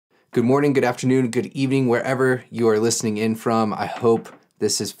Good morning, good afternoon, good evening, wherever you are listening in from. I hope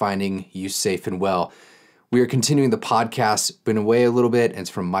this is finding you safe and well. We are continuing the podcast. Been away a little bit, and it's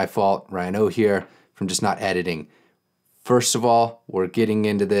from my fault. Ryan O here from just not editing. First of all, we're getting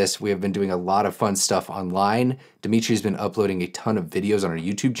into this. We have been doing a lot of fun stuff online. Dimitri's been uploading a ton of videos on our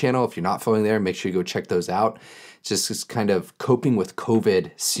YouTube channel. If you're not following there, make sure you go check those out. It's just this kind of coping with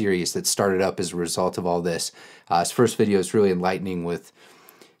COVID series that started up as a result of all this. His first video is really enlightening with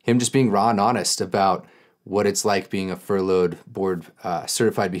him just being raw and honest about what it's like being a furloughed board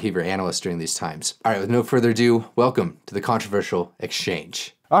certified behavior analyst during these times. All right, with no further ado, welcome to the Controversial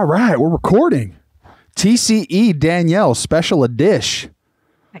Exchange. All right, we're recording. TCE Danielle special edition.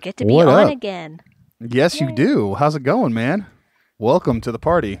 I get to be on again. Yes, Yay. You do. How's it going, man? Welcome to the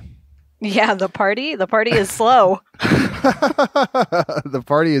party. Yeah, the party is slow. The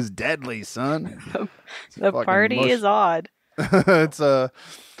party is deadly, son. The party is odd.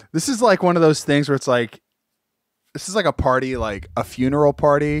 This is like one of those things where it's like, this is like a party, like a funeral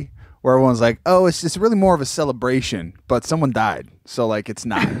party where everyone's like, oh, it's just really more of a celebration, but someone died. So like, it's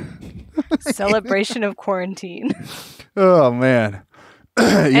not. Celebration of quarantine. Oh man.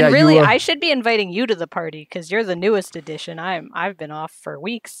 And yeah, really, I should be inviting you to the party because you're the newest edition. I've been off for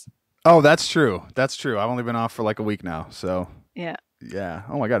weeks. Oh, that's true. That's true. I've only been off for like a week now. So yeah.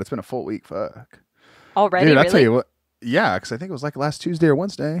 Oh my God. It's been a full week. Fuck. Already? Dude, really? I'll tell you what. Yeah, because I think it was like last Tuesday or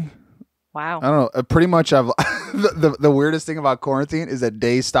Wednesday. Wow. I don't know. Pretty much I've the weirdest thing about quarantine is that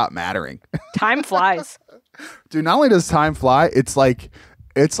days stop mattering. Time flies. Dude, not only does time fly, it's like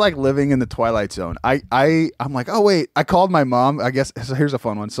living in the Twilight Zone. I'm like, oh wait, I called my mom. I guess so. Here's a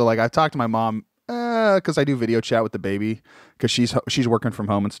fun one. So like I talked to my mom because I do video chat with the baby because she's working from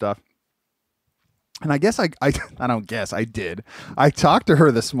home and stuff. And I guess I don't guess I did. I talked to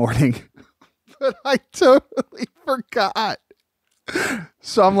her this morning. But I totally forgot.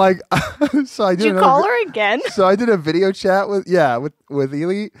 So I'm like, so I did. Did you call her again? So I did a video chat with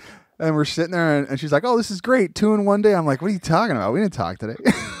Ely, and we're sitting there, and she's like, "Oh, this is great, 2 in 1 day." I'm like, "What are you talking about? We didn't talk today."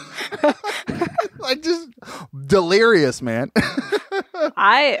 Like just delirious, man.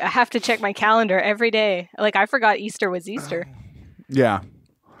 I have to check my calendar every day. Like I forgot Easter was Easter. Yeah,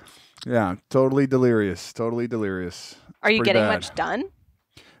 totally delirious. Are you getting much done?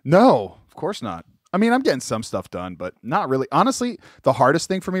 No. Of course not. I mean, I'm getting some stuff done, but not really. Honestly, the hardest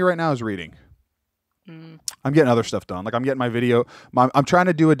thing for me right now is reading. I'm getting other stuff done. Like I'm getting my video. I'm trying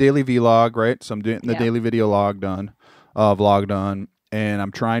to do a daily vlog, right? So I'm doing the daily video vlog done, and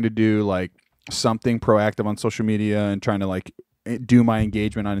I'm trying to do like something proactive on social media and trying to like do my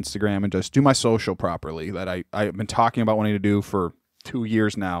engagement on Instagram and just do my social properly that I've been talking about wanting to do for 2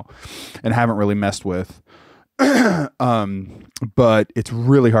 years now and haven't really messed with. But it's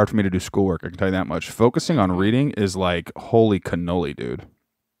really hard for me to do schoolwork. I can tell you that much. Focusing on reading is like holy cannoli, dude.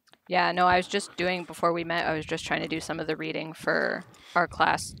 Yeah, no, I was just doing before we met. I was just trying to do some of the reading for our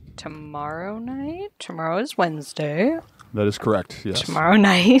class tomorrow night. Tomorrow is Wednesday. That is correct. Yes. Tomorrow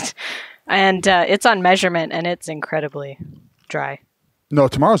night, and it's on measurement, and it's incredibly dry. No,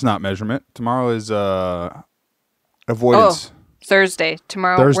 tomorrow's not measurement. Tomorrow is avoidance. Oh, Thursday.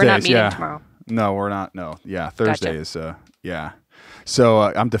 Tomorrow. We're not meeting tomorrow. No, we're not. No. Yeah. Thursday is, yeah. So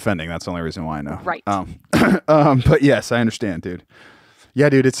I'm defending. That's the only reason why I know. Right. But yes, I understand, dude. Yeah,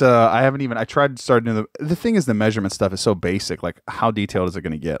 dude. It's, I tried starting the thing is the measurement stuff is so basic. Like how detailed is it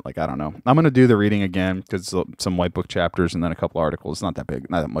going to get? Like, I don't know. I'm going to do the reading again because some white book chapters and then a couple articles. It's not that big,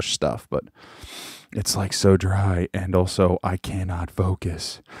 not that much stuff, but it's like so dry. And also I cannot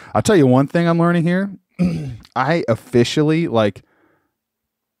focus. I'll tell you one thing I'm learning here. I officially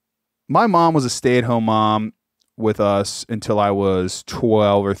my mom was a stay-at-home mom with us until I was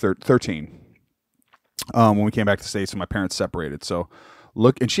 12 or 13 when we came back to the States and my parents separated. So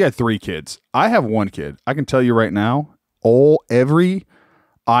and she had 3 kids. I have 1 kid. I can tell you right now, I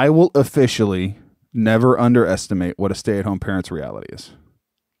will officially never underestimate what a stay-at-home parent's reality is.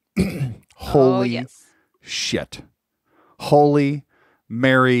 Holy shit. Holy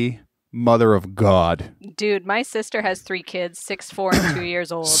Mary Mother of God. Dude, my sister has 3 kids, 6, 4, and 2 years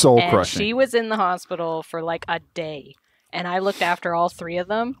old. Soul crushing. She was in the hospital for like a day. And I looked after all 3 of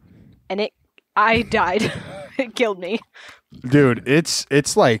them. And I died. It killed me. Dude, it's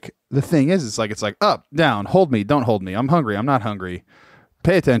like, the thing is, it's like up, down, hold me, don't hold me. I'm hungry, I'm not hungry.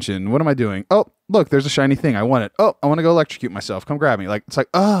 Pay attention. What am I doing? Oh, look, there's a shiny thing. I want it. Oh, I want to go electrocute myself. Come grab me. Like, it's like,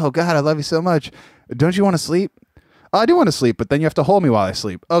 oh God, I love you so much. Don't you want to sleep? I do want to sleep, but then you have to hold me while I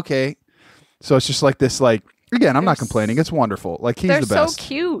sleep. Okay. So it's just like this, like, again, I'm not complaining. It's wonderful. Like, he's the best. They're so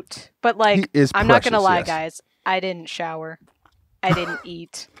cute. But, like, I'm not going to lie, guys. I didn't shower. I didn't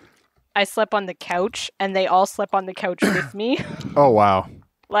eat. I slept on the couch, and they all slept on the couch with me. Oh, wow.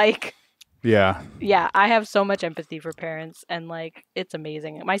 Like, Yeah. yeah, I have so much empathy for parents, and like, it's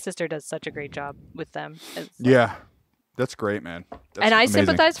amazing. My sister does such a great job with them. It's like, Yeah. That's great, man. That's and I amazing.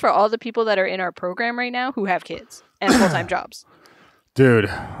 sympathize for all the people that are in our program right now who have kids and full-time jobs. Dude,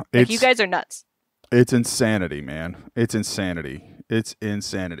 Like, you guys are nuts. It's insanity, man. It's insanity. It's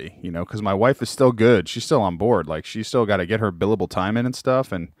insanity, you know, because my wife is still good. She's still on board. Like, she's still got to get her billable time in and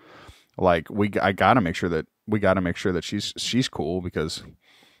stuff. And like, I got to make sure that she's cool, because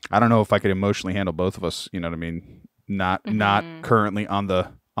I don't know if I could emotionally handle both of us. You know what I mean? Not currently on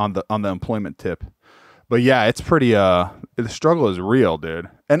the employment tip. But yeah, it's pretty, the struggle is real, dude.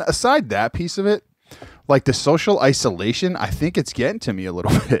 And aside that piece of it, like the social isolation, I think it's getting to me a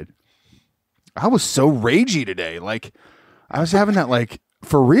little bit. I was so ragey today. Like, I was having that, like,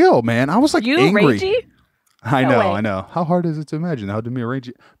 for real, man. I was like angry. Ragey? I No know, way. I know. How hard is it to imagine how to be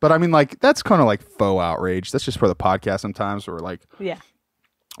ragey? But I mean, like, that's kind of like faux outrage. That's just for the podcast sometimes, where like, Yeah.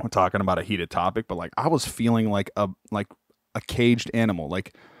 we're talking about a heated topic, but like, I was feeling like a caged animal.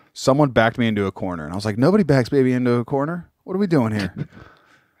 Like, someone backed me into a corner, and I was like, nobody backs baby into a corner. What are we doing here?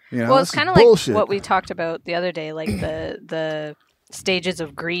 You know, Well, it's this is kind of like bullshit. what we talked about the other day, like the stages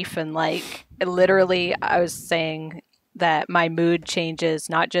of grief, and like, literally, I was saying that my mood changes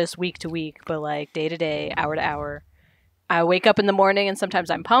not just week to week, but like day to day, hour to hour. I wake up in the morning and sometimes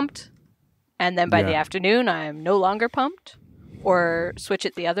I'm pumped, and then by the afternoon I'm no longer pumped, or switch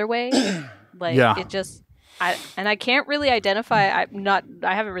it the other way. Like, it just, I can't really identify. I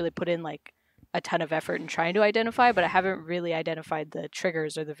haven't really put in like a ton of effort in trying to identify, but I haven't really identified the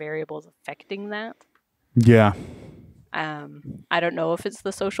triggers or the variables affecting that. Yeah. I don't know if it's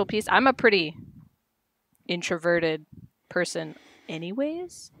the social piece. I'm a pretty introverted person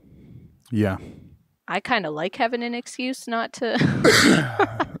anyways. Yeah. I kind of like having an excuse not to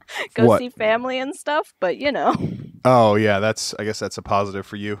go see family and stuff, but you know. Oh yeah, I guess that's a positive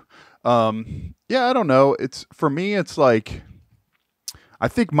for you. Yeah, I don't know. For me, it's like, I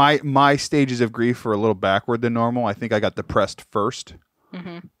think my stages of grief were a little backward than normal. I think I got depressed first,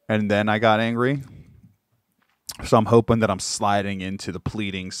 and then I got angry. So I'm hoping that I'm sliding into the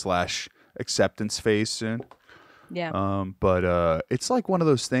pleading / acceptance phase soon. Yeah. But it's like one of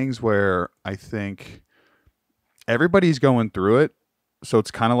those things where I think everybody's going through it. So it's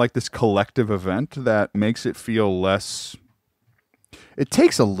kind of like this collective event that makes it feel less. It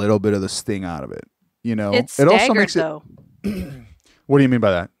takes a little bit of the sting out of it, you know. It's it staggered, also makes though. What do you mean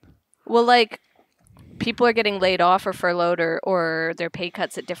by that? Well, like, people are getting laid off or furloughed or their pay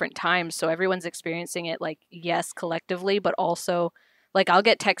cuts at different times, so everyone's experiencing it, like, yes, collectively, but also, like, I'll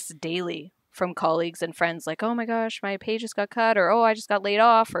get texts daily from colleagues and friends like, oh my gosh, my pay just got cut, or oh, I just got laid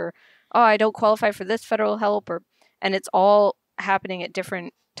off, or oh, I don't qualify for this federal help, and it's all happening at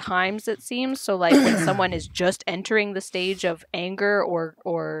different times, it seems. So like, when someone is just entering the stage of anger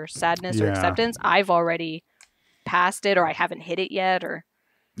or sadness or acceptance, I've already passed it, or I haven't hit it yet, or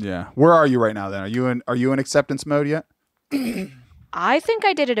yeah. Where are you right now then? Are you in acceptance mode yet? I think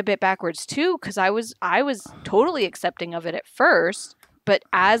I did it a bit backwards too, because I was totally accepting of it at first, but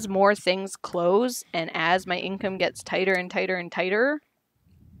as more things close and as my income gets tighter and tighter and tighter,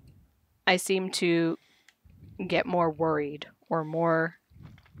 I seem to get more worried or more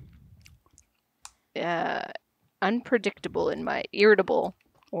unpredictable in my irritable.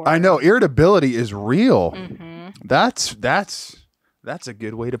 I know irritability is real. That's a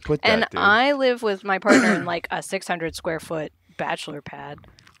good way to put that. And dude. I live with my partner in like a 600 square foot bachelor pad.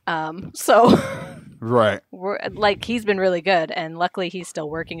 So right. we're like, he's been really good, and luckily he's still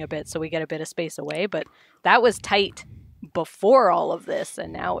working a bit, so we get a bit of space away, but that was tight before all of this,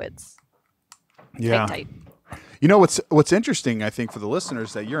 and now it's tight. You know what's interesting, I think, for the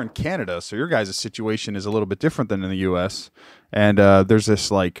listeners, that you're in Canada, so your guys' situation is a little bit different than in the U.S. And there's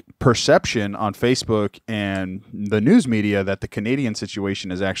this like perception on Facebook and the news media that the Canadian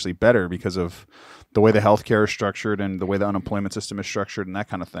situation is actually better because of the way the healthcare is structured and the way the unemployment system is structured and that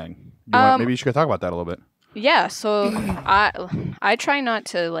kind of thing. Maybe you should talk about that a little bit. Yeah, so I try not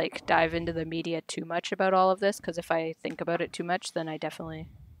to like dive into the media too much about all of this, because if I think about it too much, then I definitely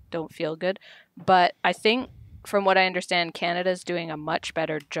don't feel good. But I think, from what I understand, Canada's doing a much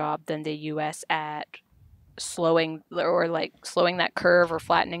better job than the U.S. at slowing that curve or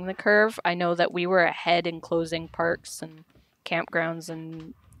flattening the curve. I know that we were ahead in closing parks and campgrounds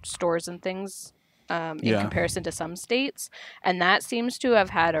and stores and things in comparison to some states, and that seems to have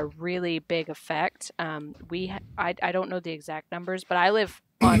had a really big effect. I don't know the exact numbers, but I live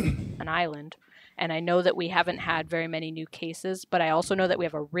on an island, and I know that we haven't had very many new cases, but I also know that we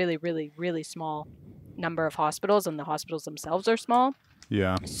have a really, really, really small number of hospitals, and the hospitals themselves are small.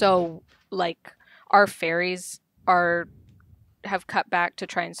 Yeah. So, like, our ferries are have cut back to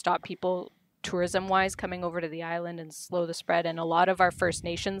try and stop people tourism-wise coming over to the island and slow the spread. And a lot of our First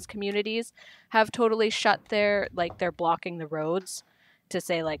Nations communities have totally shut they're blocking the roads to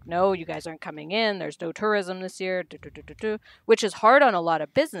say, like, no, you guys aren't coming in. There's no tourism this year, which is hard on a lot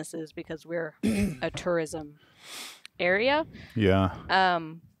of businesses because we're a tourism area. Yeah.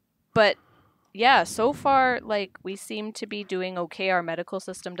 But yeah, so far, like, we seem to be doing okay. Our medical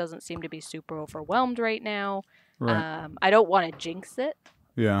system doesn't seem to be super overwhelmed right now. Right. I don't want to jinx it.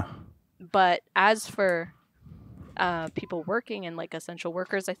 Yeah. But as for people working and, like, essential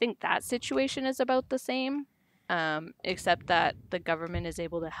workers, I think that situation is about the same. Except that the government is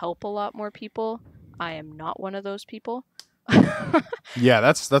able to help a lot more people. I am not one of those people. Yeah,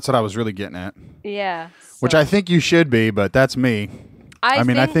 that's what I was really getting at. Yeah. So. Which I think you should be, but that's me.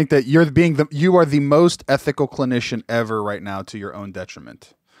 I think that you are the most ethical clinician ever right now to your own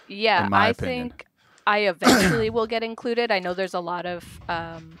detriment. Yeah, in my opinion. think I eventually will get included. I know there's a lot of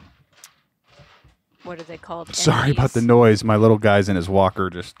what are they called? Sorry about the noise. My little guy's in his walker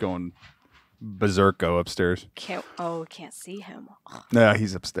just going berserko upstairs. Can't see him. No,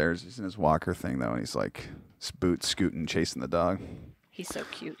 he's upstairs. He's in his walker thing though, and he's like scooting, chasing the dog. He's so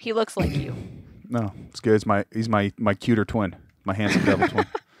cute. He looks like you. No, it's good. He's my cuter twin, my handsome devil twin.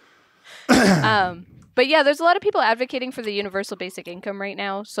 But yeah, there's a lot of people advocating for the universal basic income right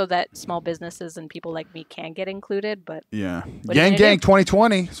now, so that small businesses and people like me can get included. But yeah, Yang Gang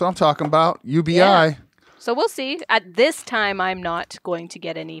 2020. That's what I'm talking about. UBI. Yeah. So we'll see. At this time, I'm not going to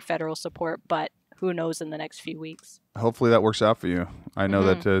get any federal support, but who knows in the next few weeks. Hopefully that works out for you. I know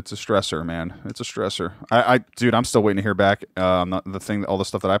that it's a stressor, man. It's a stressor. Dude, I'm still waiting to hear back all the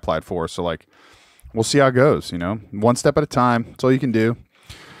stuff that I applied for. So, like, we'll see how it goes, you know? One step at a time. That's all you can do.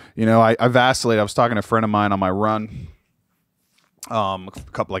 You know, I vacillate. I was talking to a friend of mine on my run an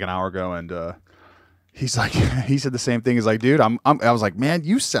hour ago, and he's like, he said the same thing. He's like, dude, I was like, man,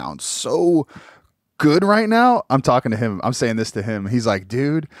 you sound so good right now. I'm talking to him. I'm saying this to him. He's like,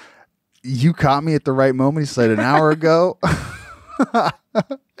 dude, you caught me at the right moment. He said an hour ago, I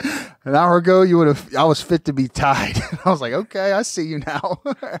was fit to be tied. I was like, okay, I see you now.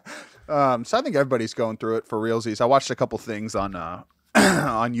 So I think everybody's going through it for realsies. I watched a couple things on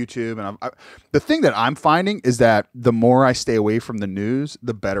YouTube, and the thing that I'm finding is that the more I stay away from the news,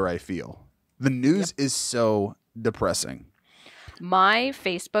 the better I feel. The news is so depressing. My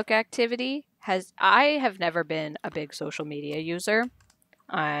Facebook activity I have never been a big social media user.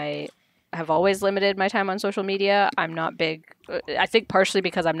 I have always limited my time on social media. I'm not big. I think partially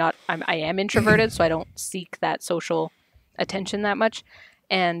because I am introverted, so I don't seek that social attention that much.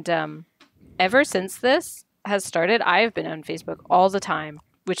 And ever since this has started, I've been on Facebook all the time,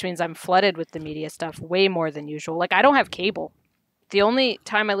 which means I'm flooded with the media stuff way more than usual. Like, I don't have cable. The only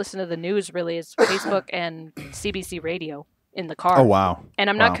time I listen to the news really is Facebook and CBC radio in the car. Oh, wow. And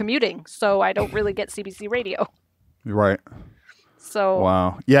I'm not commuting, so I don't really get CBC radio. Right. So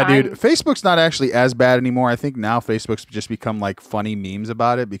wow. Yeah, dude, Facebook's not actually as bad anymore. I think now Facebook's just become like funny memes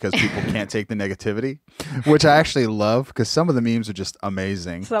about it because people can't take the negativity, which I actually love because some of the memes are just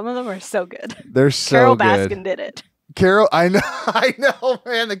amazing. Some of them are so good. They're so Carol good. Baskin did it. Carol, I know,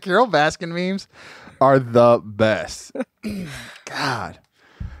 man. The Carol Baskin memes are the best. God.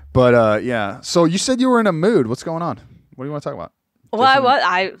 But yeah. So you said you were in a mood. What's going on? What do you want to talk about?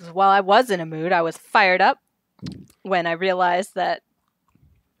 Well, I was in a mood. I was fired up when I realized that,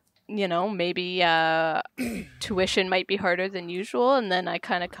 you know, maybe tuition might be harder than usual, and then I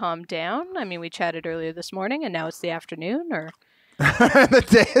kind of calmed down. I mean, we chatted earlier this morning, and now it's the afternoon, or the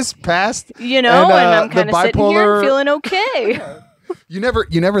day has passed. You know, and I'm kind of sitting here and feeling okay. You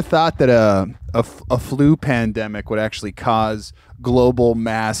never thought that a flu pandemic would actually cause global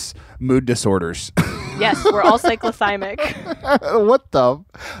mass mood disorders. Yes, we're all cyclothymic.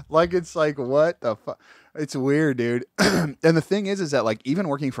 It's like, what the fuck? It's weird, dude. And the thing is that, like, even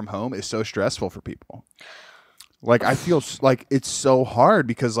working from home is so stressful for people. Like, I feel like it's so hard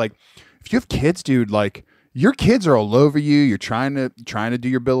because, like, if you have kids, dude, like, your kids are all over you. You're trying to do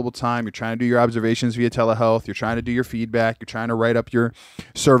your billable time. You're trying to do your observations via telehealth. You're trying to do your feedback. You're trying to write up your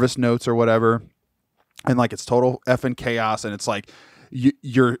service notes or whatever. And, like, it's total effing chaos. And it's like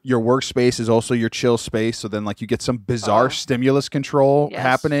your workspace is also your chill space. So then, like, you get some bizarre stimulus control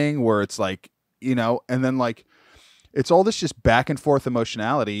happening where it's like, you know, and then, like, it's all this just back and forth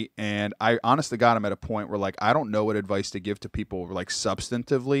emotionality. And I, honest to God, I'm at a point where, like, I don't know what advice to give to people, like,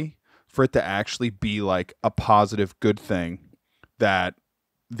 substantively for it to actually be, like, a positive, good thing that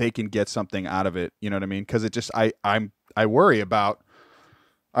they can get something out of it. You know what I mean? Because it just, I'm worried about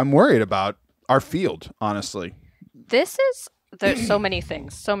our field, honestly. There's so many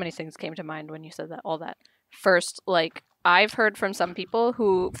things. So many things came to mind when you said that. All that. First, like, I've heard from some people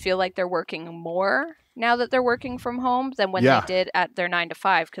who feel like they're working more now that they're working from home than when they did at their 9 to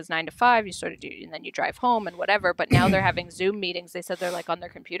 5, because 9 to 5 you sort of do, and then you drive home and whatever. But now they're having Zoom meetings. They said they're like on their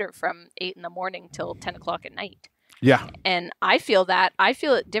computer from 8 in the morning till 10 o'clock at night. Yeah. And I feel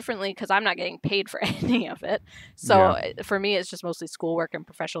it differently because I'm not getting paid for any of it. So for me, it's just mostly schoolwork and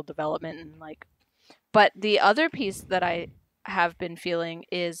professional development and like. But the other piece that I have been feeling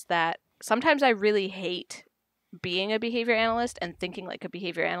is that sometimes I really hate being a behavior analyst and thinking like a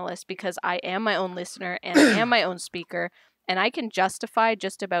behavior analyst, because I am my own listener and I am my own speaker, and I can justify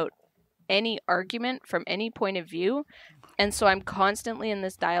just about any argument from any point of view. And so I'm constantly in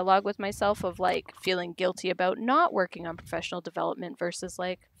this dialogue with myself of like feeling guilty about not working on professional development versus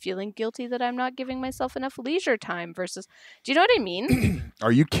like feeling guilty that I'm not giving myself enough leisure time versus, do you know what I mean?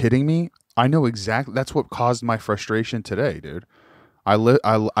 Are you kidding me? I know exactly. That's what caused my frustration today, dude. I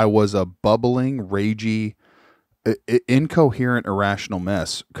was a bubbling, ragey, incoherent, irrational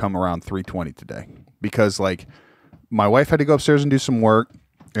mess come around 3:20 today, because like my wife had to go upstairs and do some work,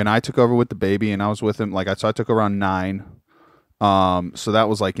 and I took over with the baby, and I was with him so I took around 9. So that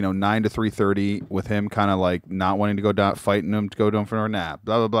was like 9 to 3:30 with him kind of like not wanting to go down, fighting him to go down for a nap,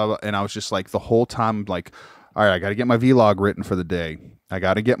 blah blah blah blah. And I was just like the whole time like, all right, I got to get my vlog written for the day. I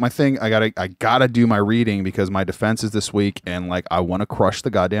got to get my thing. I got to do my reading because my defense is this week, and like I want to crush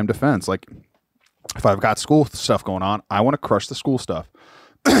the goddamn defense. Like if I've got school stuff going on, I want to crush the school stuff.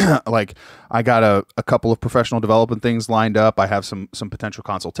 Like I got a couple of professional development things lined up. I have some potential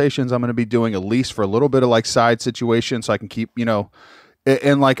consultations I'm going to be doing, at least for a little bit of like side situation, so I can keep,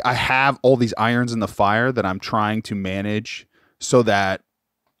 and like I have all these irons in the fire that I'm trying to manage so that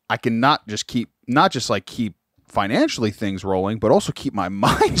I can not just keep financially things rolling, but also keep my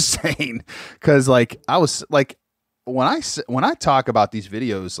mind sane. Cause like I was like, when I talk about these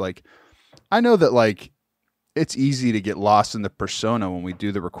videos, like I know that like it's easy to get lost in the persona when we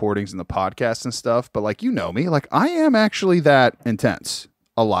do the recordings and the podcasts and stuff, but like, me, like I am actually that intense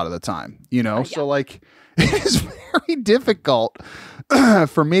a lot of the time, Yeah. So like it is very difficult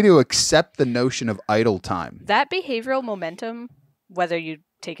for me to accept the notion of idle time. That behavioral momentum, whether you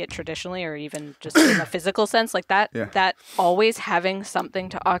take it traditionally or even just in a physical sense, like that, that always having something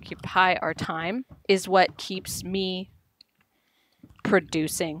to occupy our time is what keeps me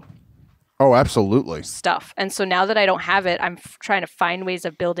producing. Oh, absolutely. Stuff. And so now that I don't have it, I'm trying to find ways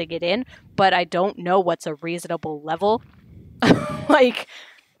of building it in, but I don't know what's a reasonable level. Like,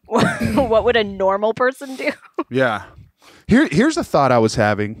 what would a normal person do? Yeah. Here's a thought I was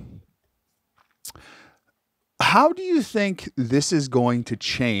having. How do you think this is going to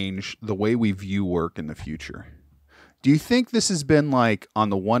change the way we view work in the future? Do you think this has been like,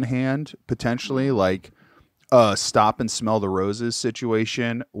 on the one hand, potentially like a stop and smell the roses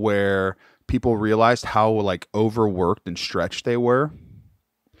situation where people realized how like overworked and stretched they were?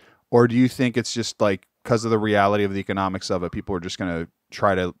 Or do you think it's just like because of the reality of the economics of it, people are just going to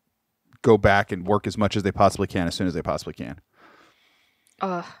try to go back and work as much as they possibly can as soon as they possibly can?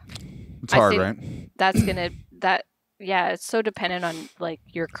 It's hard, right? That's it's so dependent on like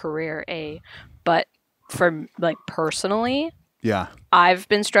your career, but for like personally, I've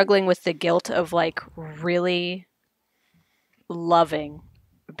been struggling with the guilt of like really loving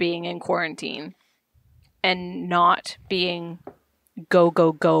being in quarantine and not being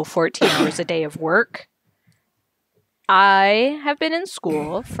go 14 hours a day of work. I have been in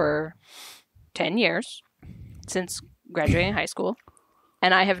school for 10 years since graduating high school,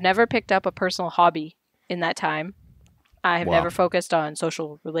 and I have never picked up a personal hobby in that time. I have never focused on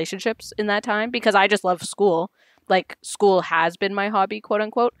social relationships in that time because I just love school. Like, school has been my hobby, quote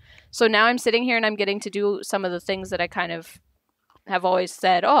unquote. So now I'm sitting here and I'm getting to do some of the things that I kind of have always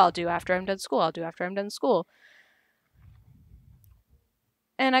said, I'll do after I'm done school.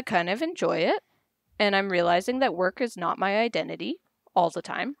 And I kind of enjoy it. And I'm realizing that work is not my identity all the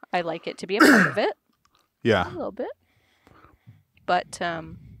time. I like it to be a part of it. Yeah. A little bit. But,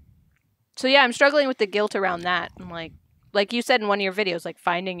 so yeah, I'm struggling with the guilt around that. And like you said in one of your videos, like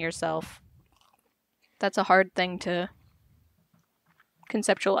finding yourself, that's a hard thing to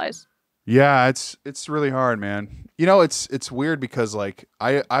conceptualize. Yeah, it's really hard, man. It's weird because like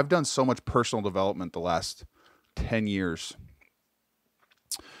I've done so much personal development the last 10 years.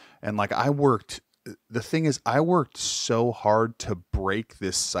 And like the thing is I worked so hard to break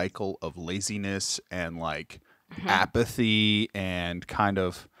this cycle of laziness and like apathy and kind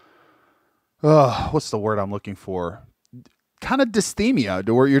of what's the word I'm looking for? Kind of dysthemia,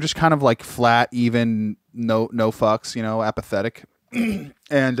 to where you're just kind of like flat, even no fucks, apathetic.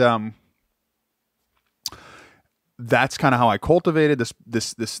 And that's kind of how I cultivated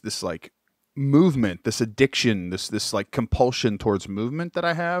this like movement, this addiction, this like compulsion towards movement that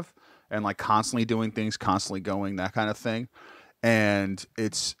I have, and like constantly doing things, constantly going, that kind of thing. And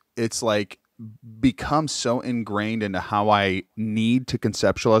it's like become so ingrained into how I need to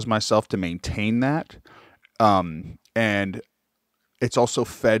conceptualize myself to maintain that. And it's also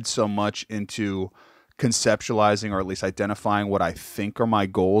fed so much into conceptualizing, or at least identifying, what I think are my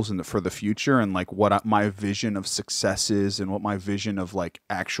goals for the future, and like what my vision of success is, and what my vision of like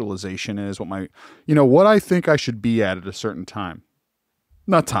actualization is, what I think I should be at a certain time.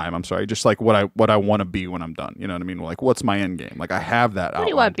 Not time, I'm sorry, just like what I want to be when I'm done. You know what I mean? Like, what's my end game? Like, I have that. What do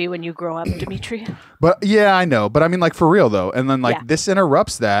you want to be when you grow up, Dimitri? But yeah, I know. But I mean, like, for real though. And then like this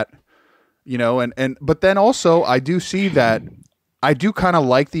interrupts that, but then also I do see that I do kind of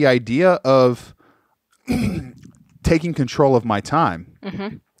like the idea of taking control of my time.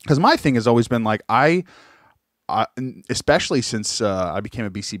 Because my thing has always been like, I especially since I became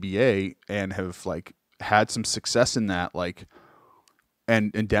a BCBA and have like had some success in that, like,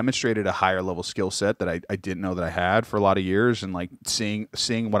 and demonstrated a higher level skill set that I didn't know that I had for a lot of years, and like seeing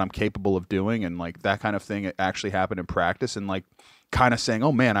what I'm capable of doing, and like that kind of thing, it actually happened in practice, and like kind of saying,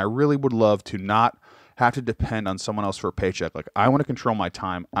 oh man, I really would love to not have to depend on someone else for a paycheck. Like, I want to control my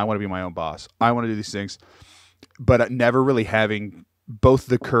time. I want to be my own boss. I want to do these things, but never really having both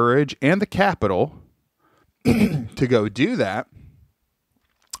the courage and the capital to go do that.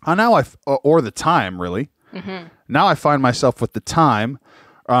 Now or the time, really. Now I find myself with the time,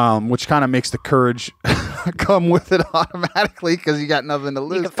 which kind of makes the courage come with it automatically, because you got nothing to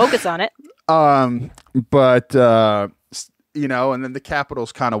lose. You can focus on it. But and then the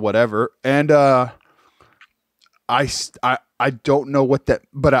capital's kind of whatever. And I don't know what that,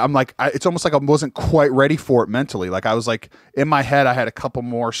 but I'm like, it's almost like I wasn't quite ready for it mentally. Like, I was like, in my head, I had a couple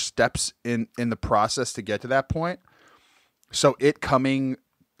more steps in the process to get to that point. So it coming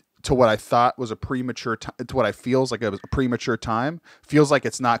to what I thought was a premature time, to what I feels like it was a premature time, feels like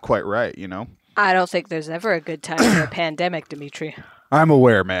it's not quite right, I don't think there's ever a good time for a pandemic, Dimitri. I'm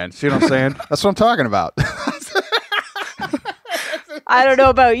aware, man. See what I'm saying? That's what I'm talking about. I don't know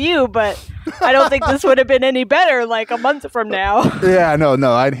about you, but I don't think this would have been any better like a month from now. Yeah, no,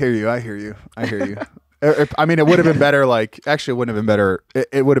 I hear you. I mean, it would have been better. Like, actually, it wouldn't have been better.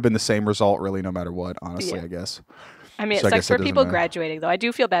 It would have been the same result, really, no matter what, honestly, I guess. I mean, it sucks for people graduating, though. I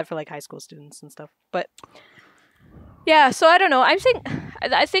do feel bad for like high school students and stuff. But yeah, so I don't know. I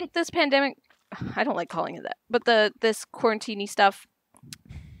think this pandemic, I don't like calling it that, but this quarantine stuff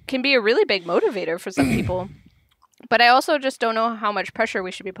can be a really big motivator for some people. But I also just don't know how much pressure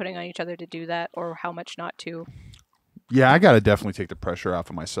we should be putting on each other to do that, or how much not to. Yeah, I got to definitely take the pressure off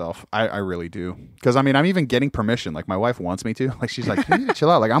of myself. I really do. Because, I mean, I'm even getting permission. Like, my wife wants me to. Like, she's like, you need to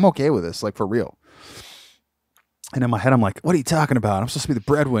chill out. Like, I'm okay with this. Like, for real. And in my head, I'm like, what are you talking about? I'm supposed to be the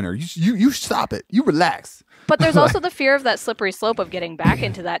breadwinner. You stop it. You relax. But there's also the fear of that slippery slope of getting back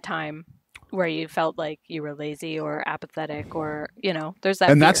into that time where you felt like you were lazy or apathetic, or, there's that.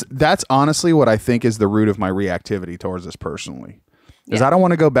 And fear. That's honestly what I think is the root of my reactivity towards this personally. Is I don't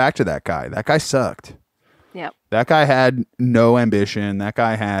want to go back to that guy. That guy sucked. Yeah. That guy had no ambition. That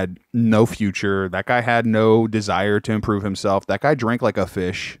guy had no future. That guy had no desire to improve himself. That guy drank like a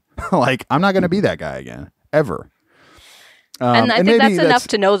fish. Like, I'm not going to be that guy again, ever. And I think that's enough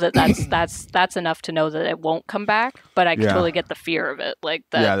to know that's enough to know that it won't come back. But I can totally get the fear of it, like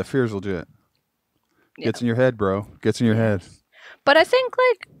that. Yeah, the fear is legit. Gets in your head, bro. Gets in your head. But I think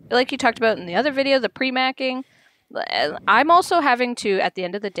like you talked about in the other video, the pre-macking. I'm also having to, at the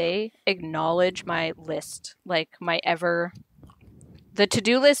end of the day, acknowledge my list, like the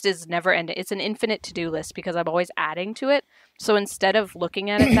to-do list is never ending. It's an infinite to-do list because I'm always adding to it. So instead of looking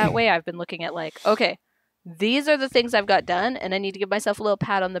at it that way, I've been looking at like, okay, these are the things I've got done, and I need to give myself a little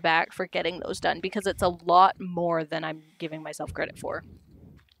pat on the back for getting those done, because it's a lot more than I'm giving myself credit for.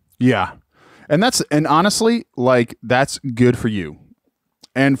 Yeah. And honestly, like, that's good for you.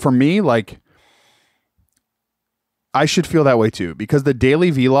 And for me, like, I should feel that way too, because the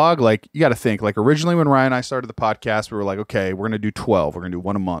daily vlog, like, you got to think, like, originally when Ryan and I started the podcast, we were like, okay, we're going to do 12. We're going to do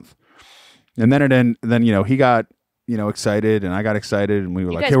one a month. And then he got, excited, and I got excited, and we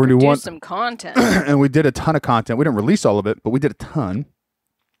were like, hey, we're going to do one. Some content. And we did a ton of content. We didn't release all of it, but we did a ton.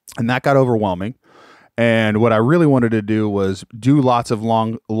 And that got overwhelming. And what I really wanted to do was do lots of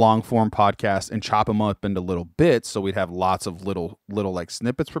long form podcasts and chop them up into little bits, so we'd have lots of little like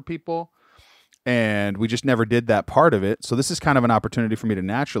snippets for people. And we just never did that part of it. So this is kind of an opportunity for me to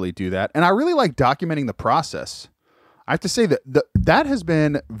naturally do that. And I really like documenting the process. I have to say that that has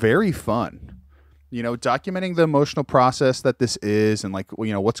been very fun. You know, documenting the emotional process that this is, and like,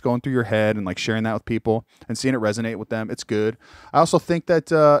 you know, what's going through your head, and like sharing that with people and seeing it resonate with them. It's good. I also think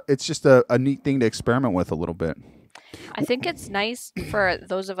that it's just a neat thing to experiment with a little bit. I think it's nice for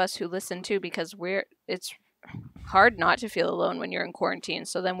those of us who listen too, because it's hard not to feel alone when you're in quarantine.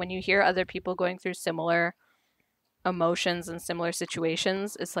 So then when you hear other people going through similar emotions and similar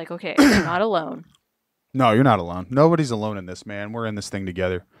situations, it's like, okay, you're not alone. No, you're not alone. Nobody's alone in this, man. We're in this thing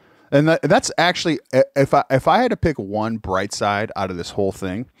together. And that's actually, if I had to pick one bright side out of this whole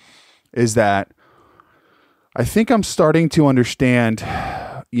thing, is that I think I'm starting to understand,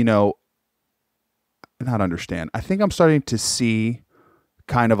 you know, not understand. I think I'm starting to see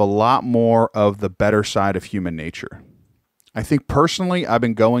kind of a lot more of the better side of human nature. I think personally, I've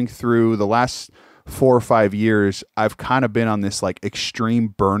been going through the last 4 or 5 years, I've kind of been on this like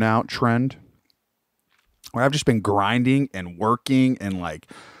extreme burnout trend where I've just been grinding and working and like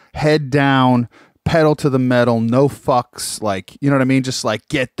head down, pedal to the metal, no fucks, like, you know what I mean? Just like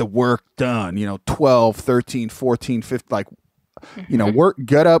get the work done, you know, 12, 13, 14, 15, like, you know,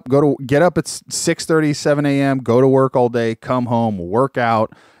 get up at 6:30, 7 a.m., go to work all day, come home, work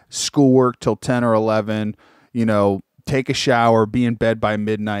out, schoolwork till 10 or 11, you know, take a shower, be in bed by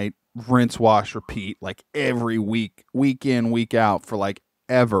midnight, rinse, wash, repeat, like every week, week in, week out for like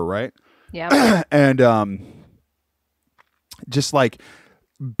ever, right? Yeah. And just like,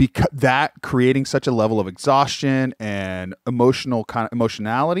 because that creating such a level of exhaustion and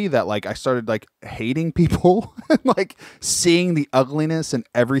emotionality that like I started like hating people and like seeing the ugliness in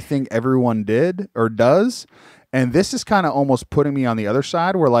everything everyone did or does. And this is kind of almost putting me on the other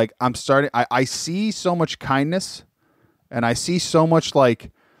side where like I see so much kindness and I see so much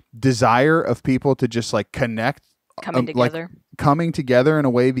like desire of people to just like connect, coming together in a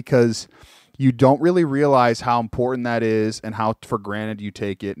way, because you don't really realize how important that is and how for granted you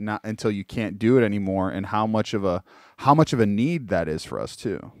take it, not until you can't do it anymore, and how much of a need that is for us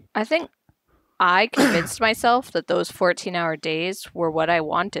too. I think I convinced myself that those 14-hour days were what I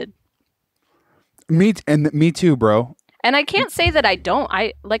wanted. Me too, bro. And I can't say that I don't.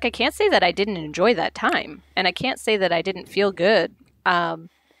 I can't say that I didn't enjoy that time, and I can't say that I didn't feel good.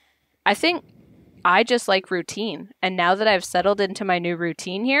 I think I just like routine. And now that I've settled into my new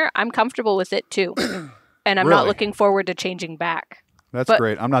routine here, I'm comfortable with it too. And I'm not looking forward to changing back. That's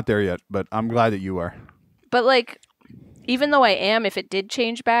great. I'm not there yet, but I'm glad that you are. But like, even though I am, if it did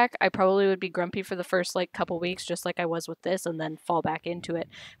change back, I probably would be grumpy for the first like couple weeks, just like I was with this, and then fall back into it,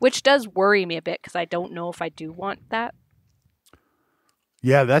 which does worry me a bit because I don't know if I do want that.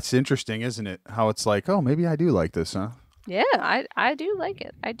 Yeah, that's interesting, isn't it? How it's like, oh, maybe I do like this, huh? Yeah, I do like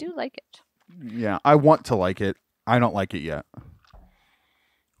it. I do like it. Yeah, I want to like it. I don't like it yet.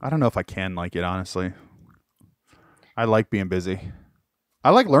 I don't know if I can like it, honestly. I like being busy.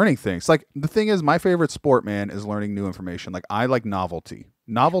 I like learning things. Like, the thing is, my favorite sport, man, is learning new information. Like, I like novelty.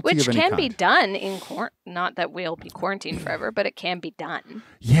 Novelty Which of any can kind. be done in not that we'll be quarantined forever, but it can be done.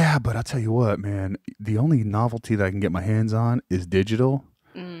 Yeah, but I'll tell you what, man. The only novelty that I can get my hands on is digital.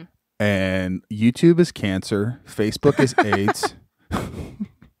 Mm. And YouTube is cancer. Facebook is AIDS.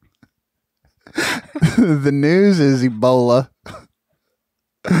 The news is Ebola.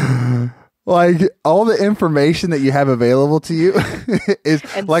 Like, all the information that you have available to you is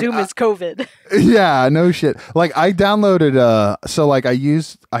and like, Zoom is COVID. Yeah, no shit. Like, I downloaded so like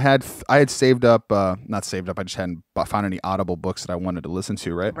I had saved up, not saved up, I just hadn't found any Audible books that I wanted to listen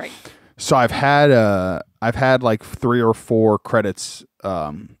to, right? Right. So I've had like 3 or 4 credits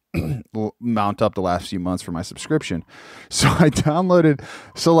mount up the last few months for my subscription. So I downloaded,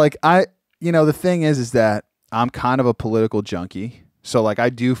 so like the thing is that I'm kind of a political junkie. So like I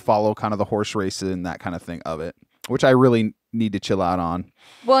do follow kind of the horse races and that kind of thing of it, which I really need to chill out on.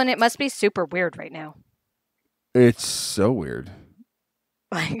 Well, and it must be super weird right now. It's so weird.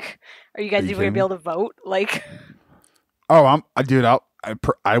 Like, are you guys even gonna be able to vote? Like, oh,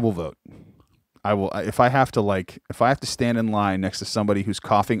 I will vote. I will, if I have to stand in line next to somebody who's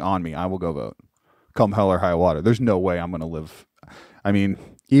coughing on me, I will go vote. Come hell or high water. There's no way I'm going to live. I mean,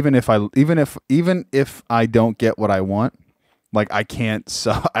 even if I don't get what I want, like I can't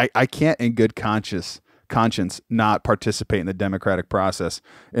in good conscience not participate in the democratic process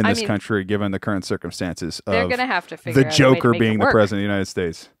in this country, given the current circumstances they're of going to have to figure the out Joker being the president of the United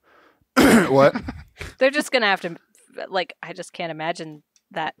States. What? They're just going to have to, like, I just can't imagine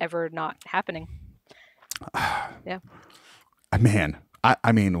that ever not happening. Yeah. Man,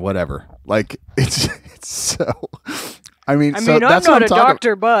 I mean, whatever. Like, it's so. I mean, I'm not a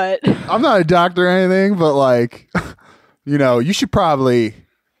doctor, but I'm not a doctor or anything. But like, you should probably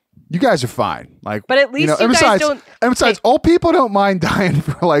You guys are fine. Like, but at least you and guys besides, don't. And besides, old people don't mind dying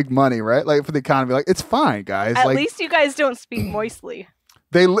for like money, right? Like for the economy. Like it's fine, guys. At like, least you guys don't speak moistly.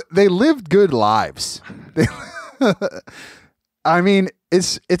 They lived good lives. I mean,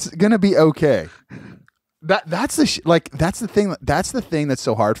 it's gonna be okay. That's the thing. That's the thing that's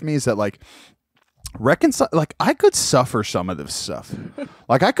so hard for me is that like reconcile. Like I could suffer some of this stuff.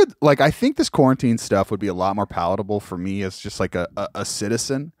 I think this quarantine stuff would be a lot more palatable for me as just like a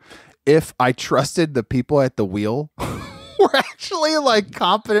citizen if I trusted the people at the wheel were actually like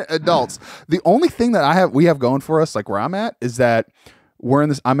competent adults. The only thing that we have going for us, like where I'm at, is that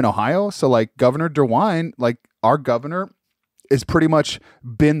I'm in Ohio, so like Governor DeWine, like our governor, is pretty much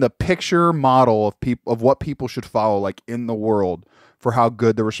been the picture model of what people should follow, like in the world, for how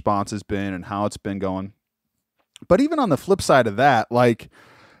good the response has been and how it's been going. But even on the flip side of that, like,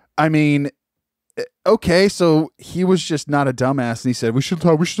 I mean, okay, so he was just not a dumbass, and he said we should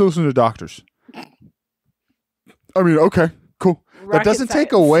listen to doctors. I mean, okay, cool. That doesn't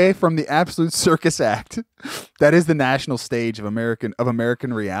take away from the absolute circus act that is the national stage of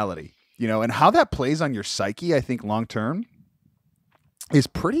American reality, and how that plays on your psyche. I think long term is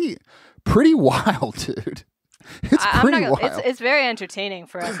pretty wild, dude. It's pretty wild. It's very entertaining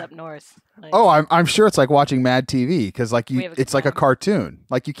for us up north. Like, I'm sure it's like watching Mad TV because like it's like a cartoon.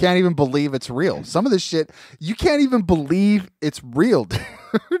 Like you can't even believe it's real. Some of this shit you can't even believe it's real, dude.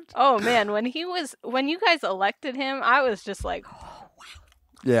 Oh man, when you guys elected him, I was just like, oh, wow.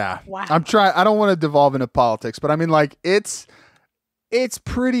 Yeah. Wow. I don't want to devolve into politics, but I mean like it's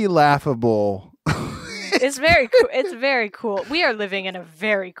pretty laughable. It's very cool. It's very cool. We are living in a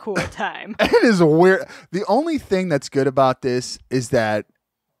very cool time. It is weird. The only thing that's good about this is that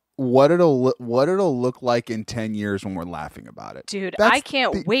what it'll look like in 10 years when we're laughing about it. Dude, I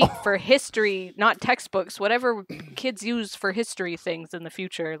can't wait for history, not textbooks, whatever kids use for history things in the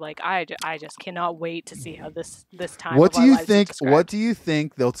future. Like I just cannot wait to see how this time. What do you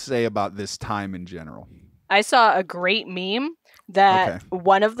think they'll say about this time in general? I saw a great meme that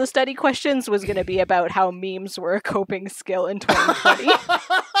one of the study questions was going to be about how memes were a coping skill in 2020.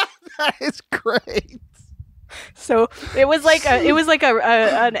 That is great. So it was like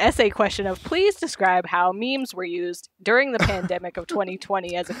an essay question of please describe how memes were used during the pandemic of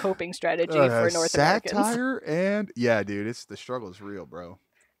 2020 as a coping strategy for North Americans. Satire and yeah, dude, the struggle is real, bro.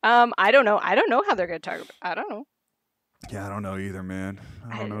 I don't know how they're going to talk. I don't know. Yeah, I don't know either, man.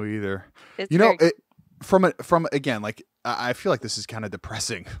 I don't know either. Again, like I feel like this is kind of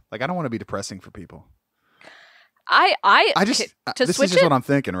depressing. Like I don't want to be depressing for people. This is just what I'm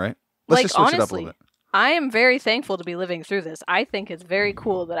thinking, right? Let's just switch it up a little bit. I am very thankful to be living through this. I think it's very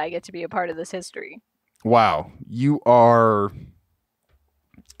cool that I get to be a part of this history. Wow, you are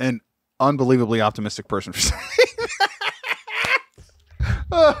an unbelievably optimistic person for saying that.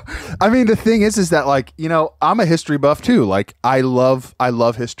 I mean, the thing is that like, I'm a history buff too. Like I love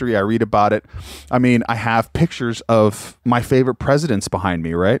history. I read about it. I mean, I have pictures of my favorite presidents behind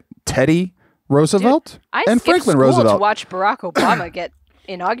me, right? Teddy Roosevelt and Franklin Roosevelt. To watch Barack Obama get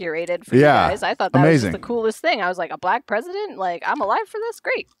inaugurated for you guys. I thought that was just the coolest thing. I was like, a black president? Like, I'm alive for this?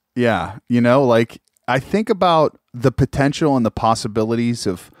 Great. Yeah. Like I think about the potential and the possibilities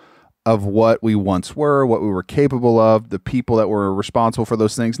of what we once were, what we were capable of, the people that were responsible for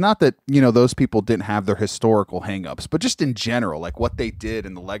those things. Not that, those people didn't have their historical hangups, but just in general, like what they did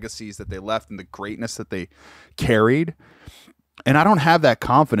and the legacies that they left and the greatness that they carried. And I don't have that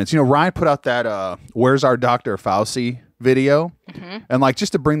confidence. Ryan put out that Where's Our Dr. Fauci video. Mm-hmm. And like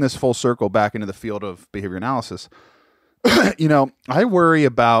just to bring this full circle back into the field of behavior analysis, I worry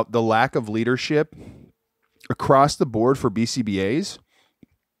about the lack of leadership across the board for BCBAs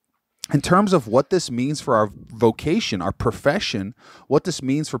in terms of what this means for our vocation, our profession, what this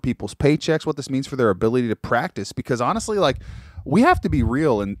means for people's paychecks, what this means for their ability to practice. Because honestly, like we have to be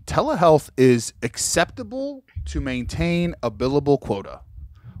real, and telehealth is acceptable to maintain a billable quota.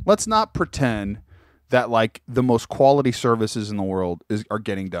 Let's not pretend that like the most quality services in the world are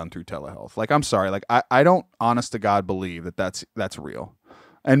getting done through telehealth. Like, I'm sorry. Like I don't honest to God believe that that's real.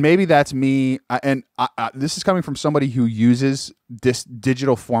 And maybe that's me. This is coming from somebody who uses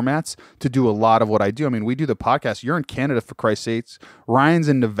digital formats to do a lot of what I do. I mean, we do the podcast. You're in Canada, for Christ's sakes. Ryan's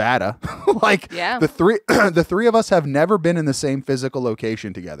in Nevada. The three of us have never been in the same physical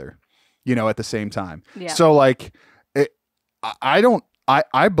location together, at the same time. Yeah. So like,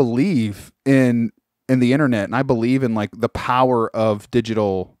 I believe in the internet, and I believe in like the power of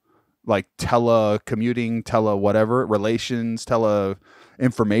digital, like telecommuting, relations,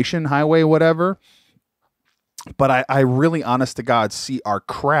 information highway, whatever. But I really, honest to God, see our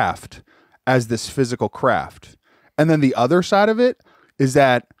craft as this physical craft. And then the other side of it is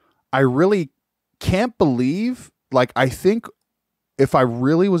that I really can't believe, like, I think if I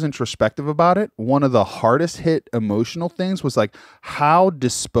really was introspective about it, one of the hardest hit emotional things was like how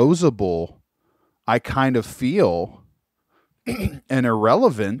disposable I kind of feel and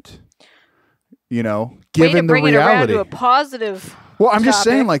irrelevant, you know, given the reality. Way to bring it around to a positive. Well, I'm just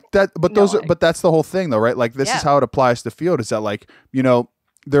saying like that, but but that's the whole thing though, right? Like this is how it applies to field is that like, you know,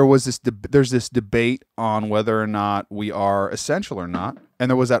 there's this debate on whether or not we are essential or not. And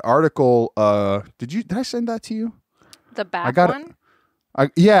there was that article, did I send that to you? The back one?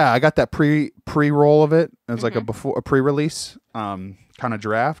 I got that pre-roll of it. It was like a pre-release kind of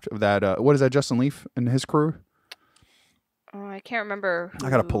draft of that. What is that? Justin Leaf and his crew. Oh, I can't remember. I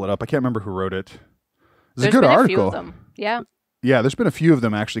gotta pull it up. I can't remember who wrote it. It's a good article. Few of them. Yeah. Yeah, there's been a few of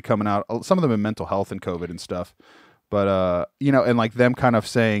them actually coming out. Some of them in mental health and COVID and stuff. But you know, and like them kind of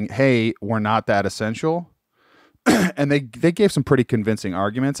saying, "Hey, we're not that essential," and they gave some pretty convincing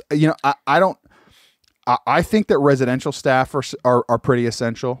arguments. You know, I think that residential staff are pretty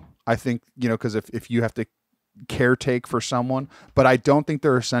essential. I think, you know, because if you have to caretake for someone, but I don't think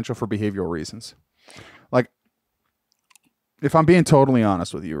they're essential for behavioral reasons. Like, if I'm being totally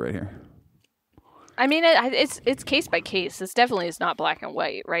honest with you right here. I mean, it's case by case. It's definitely is not black and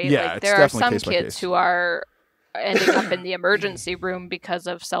white, right? Yeah, like, there are some kids who are ending up in the emergency room because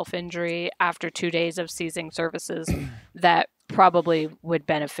of self-injury after 2 days of ceasing services that probably would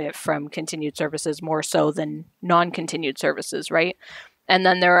benefit from continued services more so than non-continued services, right? And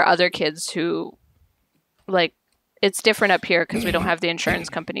then there are other kids who, like, it's different up here because we don't have the insurance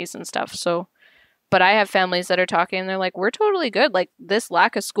companies and stuff. So, but I have families that are talking and they're like, we're totally good. Like, this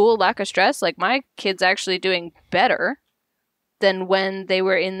lack of school, lack of stress, like, my kid's actually doing better than when they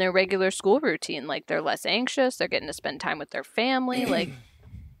were in their regular school routine. Like, they're less anxious. They're getting to spend time with their family. Like,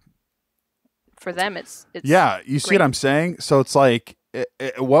 for them, it's yeah. You see what I'm saying? So it's like,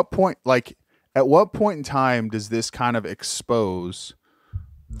 at what point in time does this kind of expose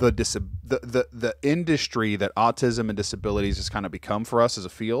the industry that autism and disabilities has kind of become for us as a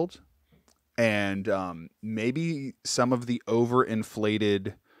field, and maybe some of the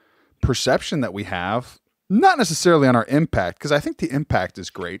overinflated perception that we have, not necessarily on our impact, because I think the impact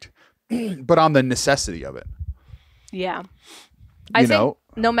is great, but on the necessity of it. Yeah. I think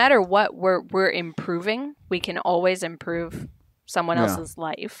no matter what we're improving, we can always improve someone else's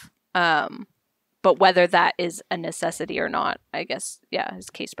life. But whether that is a necessity or not, I guess, is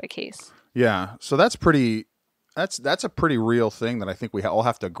case by case. Yeah. So that's a pretty real thing that I think we all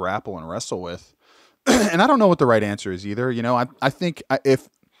have to grapple and wrestle with. And I don't know what the right answer is either. You know, I think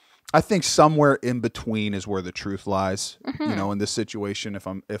somewhere in between is where the truth lies, you know, in this situation,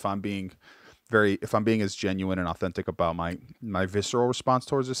 if I'm being as genuine and authentic about my visceral response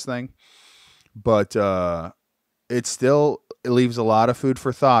towards this thing. But it leaves a lot of food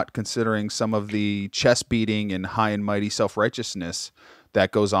for thought, considering some of the chest beating and high and mighty self-righteousness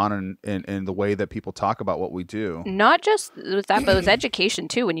that goes on in the way that people talk about what we do. Not just with that, but with education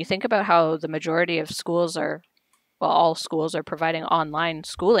too. When you think about how the majority of schools all schools are providing online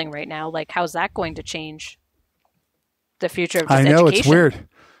schooling right now, like, how's that going to change the future of education? I know, it's weird.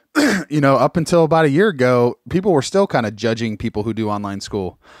 You know, up until about a year ago, people were still kind of judging people who do online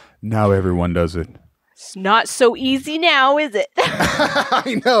school. Now everyone does it. It's not so easy now, is it?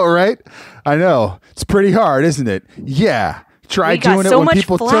 I know, right? I know. It's pretty hard, isn't it? Yeah. Try doing it when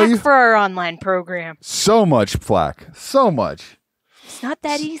people tell you. We got so much flack for our online program. So much flack. So much. It's not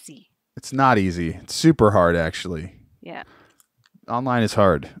that easy. It's not easy. It's super hard, actually. Yeah. Online is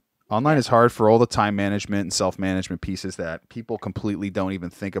hard. Online is hard for all the time management and self-management pieces that people completely don't even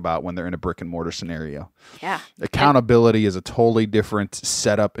think about when they're in a brick and mortar scenario. Yeah. Accountability is a totally different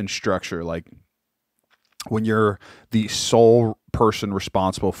setup and structure. Like, when you're the sole person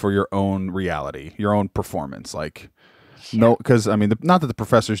responsible for your own reality, your own performance, like, no, because I mean, not that the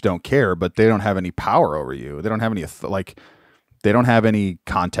professors don't care, but they don't have any power over you. They don't have any they don't have any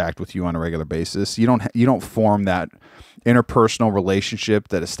contact with you on a regular basis. You don't form that interpersonal relationship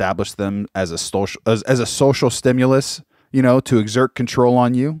that established them as a social stimulus, you know, to exert control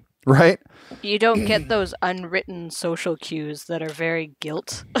on you, right? You don't get those unwritten social cues that are very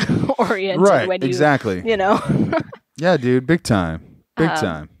guilt oriented, right? When exactly. You know. Yeah, dude, big time, big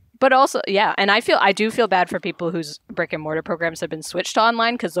time. But also, yeah, and I do feel bad for people whose brick and mortar programs have been switched to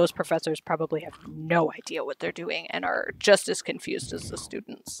online, because those professors probably have no idea what they're doing and are just as confused as the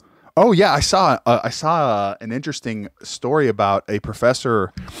students. Oh yeah, I saw an interesting story about a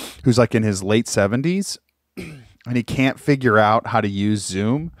professor who's like in his late 70s, and he can't figure out how to use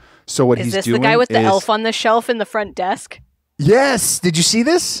Zoom. So what he's doing is... Is this the guy with the elf on the shelf in the front desk? Yes. Did you see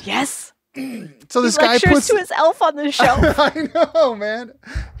this? Yes. So this he guy lectures puts to his elf on the shelf. I know, man.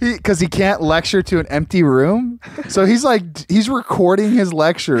 Because he can't lecture to an empty room. So he's recording his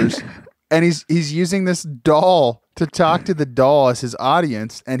lectures, and he's using this doll to talk to the doll as his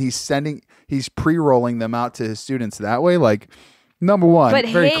audience, and he's pre-rolling them out to his students that way. Like, number one, But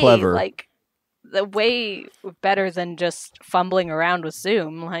very clever. Like, the way better than just fumbling around with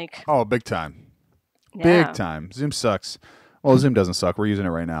Zoom. Like, oh, big time. yeah. Big time. Zoom sucks. Well, Zoom doesn't suck. We're using it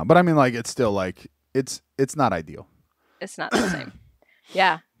right now. But I mean, like, it's still like it's not ideal. It's not the same.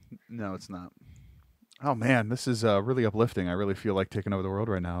 Yeah. No, it's not. Oh man, this is really uplifting. I really feel like taking over the world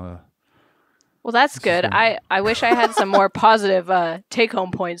right now. Well, that's good. I wish I had some more positive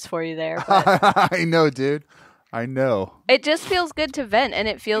take-home points for you there. But I know, dude. I know. it just feels good to vent, and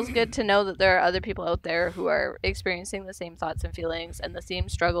it feels good to know that there are other people out there who are experiencing the same thoughts and feelings and the same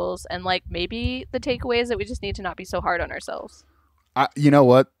struggles. And like maybe the takeaway is that we just need to not be so hard on ourselves. You know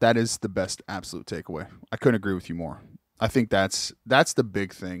what? That is the best absolute takeaway. I couldn't agree with you more. I think that's the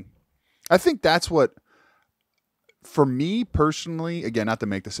big thing. I think that's what, for me personally, again, not to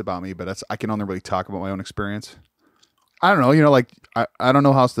make this about me, but I can only really talk about my own experience. I don't know, like I don't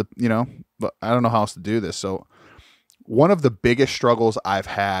know how else to, but I don't know how else to do this. So one of the biggest struggles I've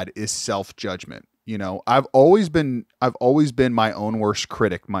had is self-judgment. I've always been my own worst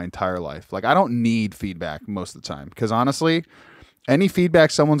critic my entire life. Like, I don't need feedback most of the time, because honestly, any feedback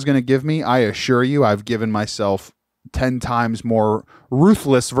someone's going to give me, I assure you, I've given myself 10 times more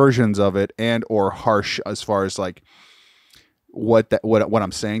ruthless versions of it, and or harsh as far as like what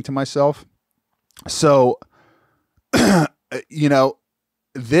I'm saying to myself. So,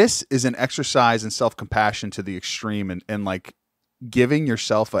 this is an exercise in self-compassion to the extreme, and like giving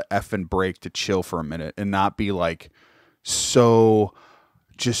yourself a effing break to chill for a minute and not be like so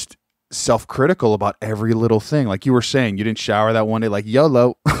just self-critical about every little thing. Like you were saying, you didn't shower that one day, like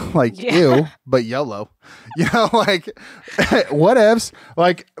YOLO, like ew, but YOLO, like whatevs.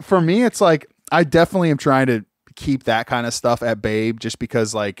 Like for me, it's like, I definitely am trying to keep that kind of stuff at bay, just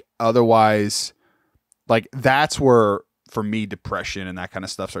because like otherwise, like that's where, for me, depression and that kind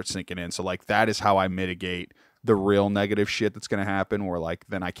of stuff starts sinking in. So like that is how I mitigate the real negative shit that's going to happen, where like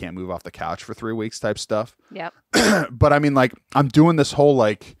then I can't move off the couch for 3 weeks type stuff. Yep. But I mean, like I'm doing this whole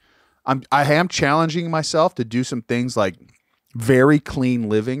like I am challenging myself to do some things like very clean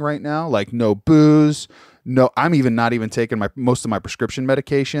living right now, like no booze. No, I'm not even taking most of my prescription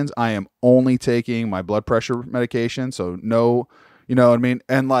medications. I am only taking my blood pressure medication. So no, you know what I mean?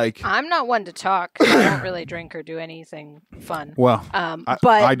 And like, I'm not one to talk. I don't really drink or do anything fun. Well, but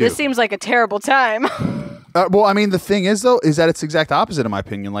I do. This seems like a terrible time. Well, I mean, the thing is though, is that it's the exact opposite in my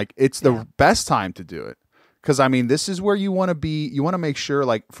opinion. Like it's the best time to do it. Because, I mean, this is where you want to be. You want to make sure,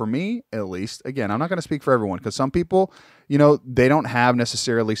 like, for me, at least, again, I'm not going to speak for everyone, because some people, they don't have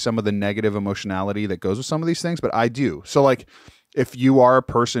necessarily some of the negative emotionality that goes with some of these things, but I do. So, like, if you are a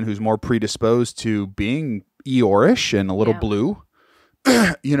person who's more predisposed to being Eeyore-ish and a little blue,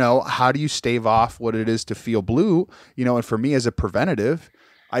 how do you stave off what it is to feel blue? And for me, as a preventative,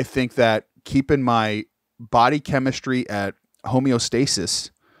 I think that keeping my body chemistry at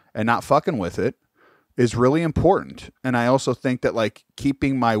homeostasis and not fucking with it is really important. And I also think that like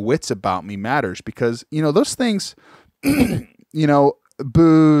keeping my wits about me matters, because those things,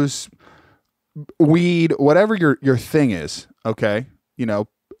 booze, weed, whatever your thing is, okay,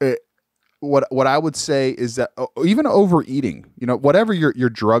 what I would say is that even overeating, whatever your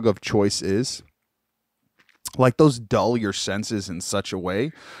drug of choice is, like those dull your senses in such a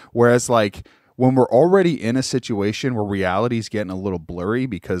way, whereas like when we're already in a situation where reality is getting a little blurry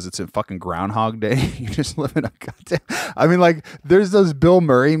because it's a fucking Groundhog Day, you just live in a goddamn. I mean, like, there's those Bill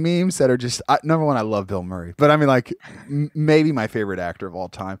Murray memes that are just number one. I love Bill Murray, but I mean, like, maybe my favorite actor of all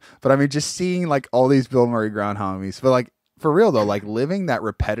time. But I mean, just seeing like all these Bill Murray Groundhog memes. But like for real though, like living that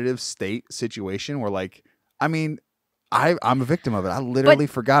repetitive state situation where like, I mean, I'm a victim of it. I literally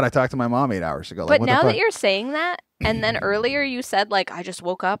forgot I talked to my mom 8 hours ago. Like, but now that you're saying that, and then earlier you said like I just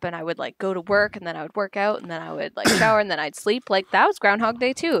woke up and I would like go to work and then I would work out and then I would like shower and then I'd sleep. Like that was Groundhog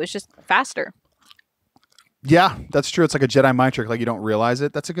Day too. It was just faster. Yeah, that's true. It's like a Jedi mind trick. Like you don't realize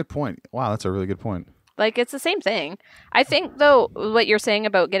it. That's a good point. Wow, that's a really good point. Like it's the same thing. I think though what you're saying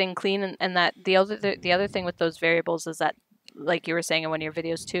about getting clean and that the other thing with those variables is that, like you were saying in one of your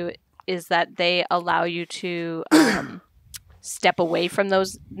videos too, is that they allow you to step away from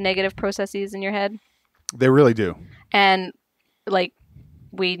those negative processes in your head. They really do. And like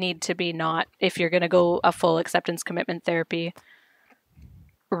we need to be not, if you're going to go a full acceptance commitment therapy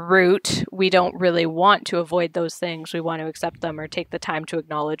route, we don't really want to avoid those things. We want to accept them or take the time to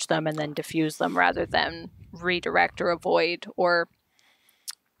acknowledge them and then diffuse them rather than redirect or avoid or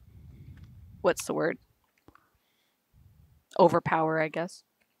what's the word? Overpower, I guess.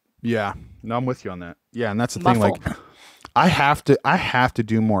 Yeah. No, I'm with you on that. Yeah, and that's the Muffle. thing. Like, I have to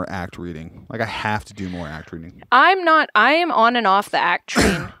do more act reading. Like, I have to do more act reading. I am on and off the act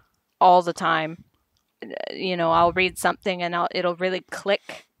train all the time. You know, I'll read something and it'll really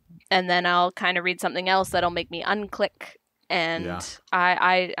click, and then I'll kind of read something else that'll make me unclick. And Yeah.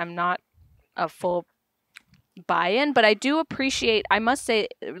 I'm not a full buy-in, but I do appreciate, I must say,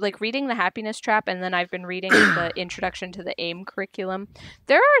 like reading The Happiness Trap, and then I've been reading the Introduction to the AIM curriculum.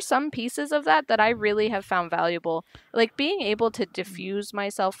 There are some pieces of that I really have found valuable. Like being able to diffuse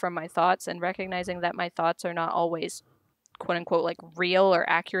myself from my thoughts and recognizing that my thoughts are not always quote unquote like real or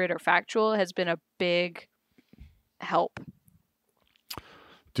accurate or factual has been a big help.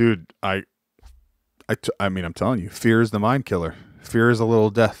 Dude, I mean, I'm telling you, fear is the mind killer. Fear is a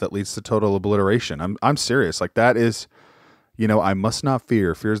little death that leads to total obliteration. I'm serious. Like that is, you know, I must not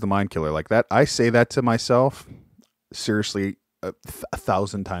fear. Fear is the mind killer. Like that. I say that to myself seriously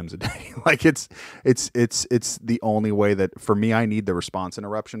 1,000 times a day. Like it's the only way that for me, I need the response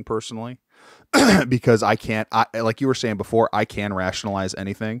interruption personally because I can't, like you were saying before, I can rationalize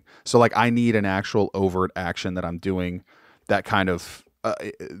anything. So like I need an actual overt action that I'm doing that kind of,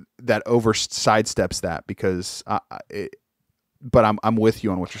 that sidesteps that because but I'm with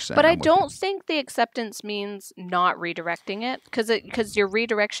you on what you're saying. But I don't think the acceptance means not redirecting it, because your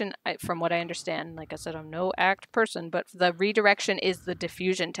redirection, from what I understand, like I said, I'm no act person, but the redirection is the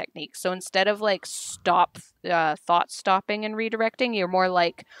diffusion technique. So instead of like thought stopping and redirecting, you're more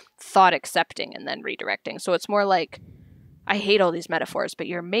like thought accepting and then redirecting. So it's more like, I hate all these metaphors, but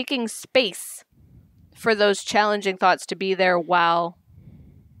you're making space for those challenging thoughts to be there while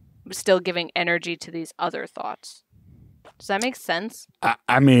still giving energy to these other thoughts. Does that make sense?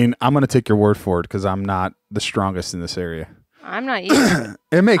 I mean, I'm going to take your word for it because I'm not the strongest in this area. I'm not either.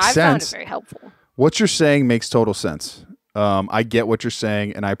 It makes I sense. found it very helpful. What you're saying makes total sense. I get what you're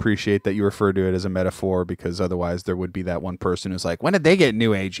saying, and I appreciate that you refer to it as a metaphor because otherwise there would be that one person who's like, when did they get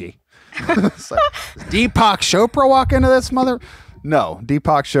new agey? It's like, does Deepak Chopra walk into this mother? No,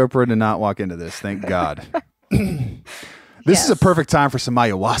 Deepak Chopra did not walk into this. Thank God. This is a perfect time for some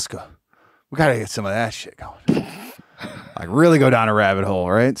ayahuasca. We got to get some of that shit going. Like really go down a rabbit hole,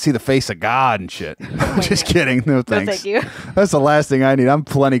 right? See the face of God and shit. Just kidding. No thanks. No, thank you. That's the last thing I need. I'm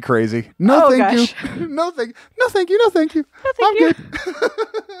plenty crazy. No, thank you. No, thank you. No, thank you. No, thank you. No, I'm thank you. good.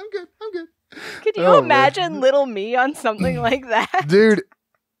 I'm good. I'm good. Could you imagine little me on something like that? Dude,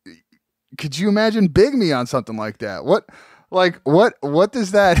 could you imagine big me on something like that? What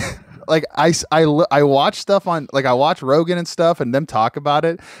does that... Like I watch stuff on, like I watch Rogan and stuff and them talk about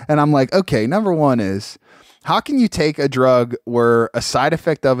it. And I'm like, okay, number one is, how can you take a drug where a side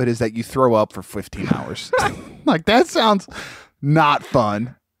effect of it is that you throw up for 15 hours? Like that sounds not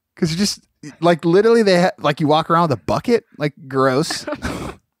fun. Cause you just like literally like you walk around with a bucket, like gross.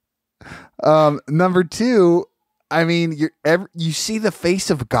 Number two, I mean, you see the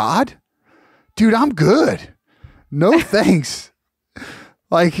face of God, dude, I'm good. No, thanks.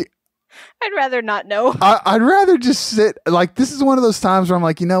 Like, I'd rather not know. I'd rather just sit. Like, this is one of those times where I'm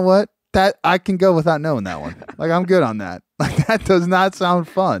like, you know what? That I can go without knowing that one. Like, I'm good on that. Like, that does not sound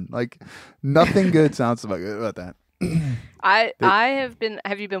fun. Like, nothing good sounds good about that.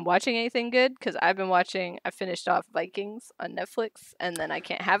 Have you been watching anything good? Because I finished off Vikings on Netflix, and then I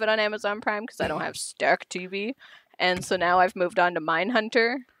can't have it on Amazon Prime because I don't have Stark TV. And so now I've moved on to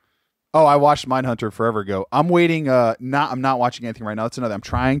Mindhunter. Oh, I watched Mindhunter forever ago. I'm waiting. I'm not watching anything right now. That's another. I'm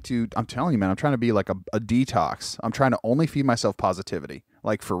telling you, man, I'm trying to be like a detox. I'm trying to only feed myself positivity,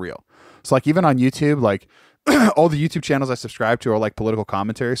 like for real. So like even on YouTube, like all the YouTube channels I subscribe to are like political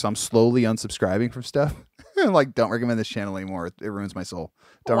commentary. So I'm slowly unsubscribing from stuff. Like, don't recommend this channel anymore. It ruins my soul.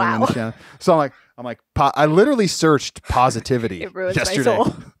 Don't recommend this channel. So I'm like, I literally searched positivity it ruins yesterday. my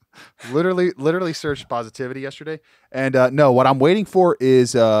soul. Literally searched positivity yesterday. And no, what I'm waiting for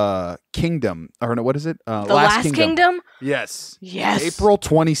is Kingdom. Or no, what is it? The Last Kingdom? Yes. Yes. April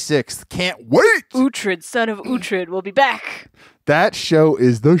 26th. Can't wait. Uhtred, son of Uhtred, will be back. That show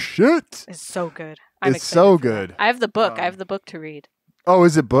is the shit. It's so good. I'm it's so good. I have the book. I have the book to read. Oh,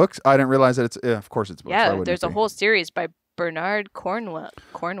 is it books? I didn't realize that it's... Yeah, of course it's books. Yeah, there's a whole series by Bernard Cornwell.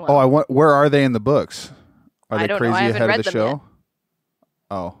 Oh, where are they in the books? Are they crazy I ahead of the show? Yet.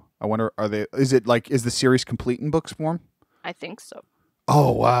 Oh, I wonder, is the series complete in books form? I think so.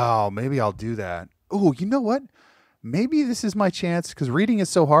 Oh, wow. Maybe I'll do that. Oh, you know what? Maybe this is my chance because reading is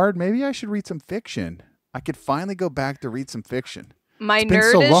so hard. Maybe I should read some fiction. I could finally go back to read some fiction. My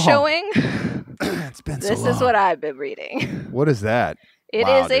nerd is showing. It's been so long. This is what I've been reading. What is that? It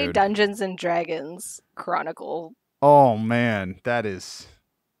is a Dungeons and Dragons chronicle. Oh, man. That is...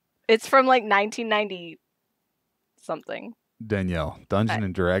 It's from like 1990 something. Danielle, Dungeons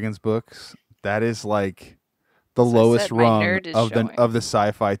and Dragons books. That is like the As I lowest said, my rung nerd is of showing. the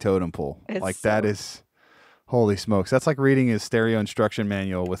sci-fi totem pole. It's Like that so- is, holy smokes! That's like reading his stereo instruction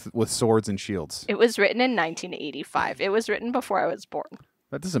manual with swords and shields. It was written in 1985. It was written before I was born.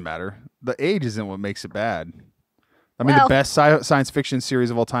 That doesn't matter. The age isn't what makes it bad. I mean, Well- the best science fiction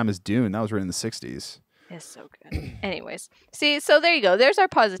series of all time is Dune. That was written in the 60s. It's so good. Anyways, see, so there you go. There's our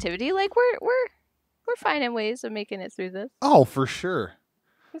positivity. Like we're finding ways of making it through this. Oh, for sure.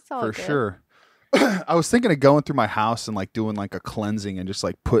 It's all For good. sure. I was thinking of going through my house and like doing like a cleansing and just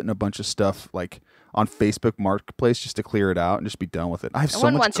like putting a bunch of stuff like on Facebook Marketplace just to clear it out and just be done with it. I have No so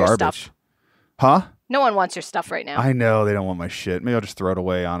one much wants your garbage. stuff. Huh? No one wants your stuff right now. I know they don't want my shit. Maybe I'll just throw it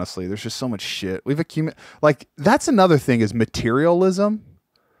away, honestly. There's just so much shit. We've accumulated. Like, that's another thing is materialism.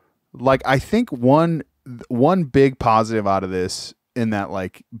 Like, I think one big positive out of this in that,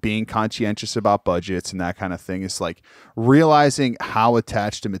 like, being conscientious about budgets and that kind of thing is, like, realizing how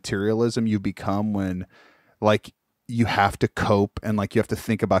attached to materialism you become when, like, you have to cope and, like, you have to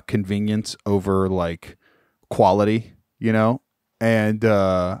think about convenience over, like, quality, you know? And,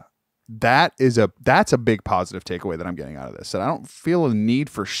 that's a big positive takeaway that I'm getting out of this. And I don't feel a need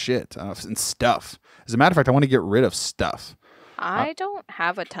for shit and stuff. As a matter of fact, I want to get rid of stuff. I don't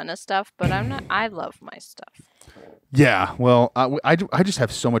have a ton of stuff, but I love my stuff. Yeah, well, I just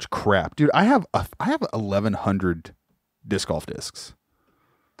have so much crap, dude. I have 1,100 disc golf discs.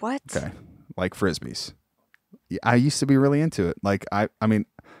 What? Okay, like frisbees. Yeah, I used to be really into it. Like I mean,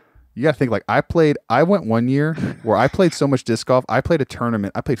 you gotta think. Like I went one year where I played so much disc golf. I played a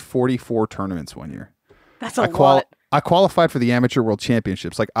tournament. I played 44 tournaments one year. That's a lot. I qualified for the Amateur World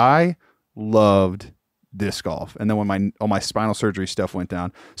Championships. Like I loved disc golf. And then when all my spinal surgery stuff went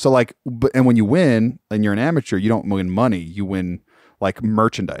down. So like, and when you win and you're an amateur, you don't win money. You win like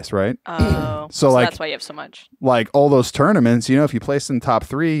merchandise, right? Oh, So, like- that's why you have so much. Like all those tournaments, you know, if you place in the top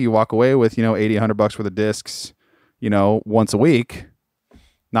 3, you walk away with, you know, 80, $100 worth of discs, you know, once a week.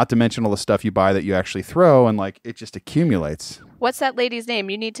 Not to mention all the stuff you buy that you actually throw, and like it just accumulates. What's that lady's name?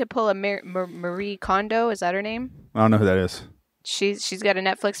 You need to pull a Marie Kondo. Is that her name? I don't know who that is. She's got a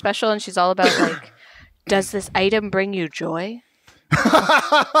Netflix special, and she's all about like, does this item bring you joy?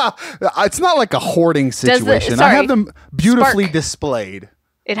 It's not like a hoarding situation. I sorry, have them beautifully spark. displayed.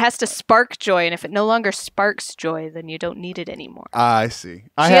 It has to spark joy, and if it no longer sparks joy, then you don't need it anymore. I see. She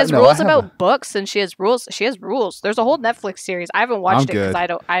I has rules have about books, and she has rules. She has rules. There's a whole Netflix series. I haven't watched it because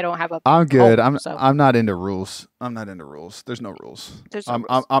good. I don't have a. I'm good. home, so I'm not into rules. I'm not into rules. There's no rules. there's no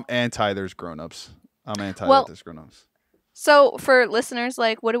rules. I'm anti. There's grown-ups. I'm anti. Well- There's grown-ups. So for listeners,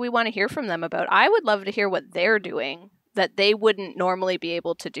 like, what do we want to hear from them about? I would love to hear what they're doing that they wouldn't normally be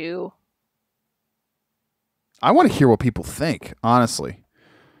able to do. I want to hear what people think. Honestly,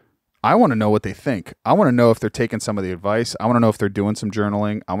 I want to know what they think. I want to know if they're taking some of the advice. I want to know if they're doing some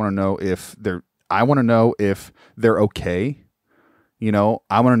journaling. I want to know if they're. I want to know if they're okay. You know,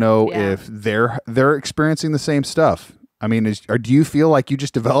 I want to know Yeah. if they're experiencing the same stuff. I mean, do you feel like you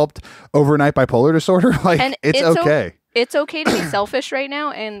just developed overnight bipolar disorder? Like And it's it's okay. It's okay to be selfish right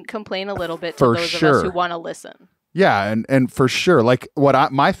now and complain a little bit to For those of sure. us who want to listen. Yeah, and for sure. Like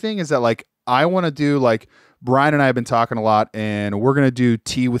my thing is that like I want to do like Brian and I have been talking a lot, and we're gonna do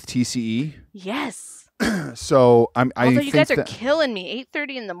tea with TCE. Yes. So I Although you think guys are that, killing me.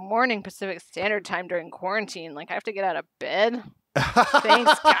 8:30 in the morning Pacific Standard Time during quarantine. Like I have to get out of bed.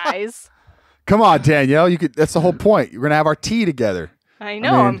 Thanks, guys. Come on, Danielle. You could. That's the whole point. We're gonna have our tea together. I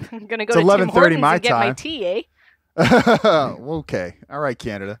know. mean, I'm gonna go it's to Tim 11:30 Hortons my and get my time. tea, eh? Okay. All right,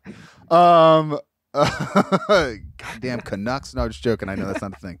 Canada. Goddamn Canucks. No, just joking. I know that's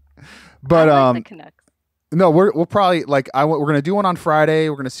not a thing. But I like the Canucks. no, we'll probably like we're gonna do one on Friday.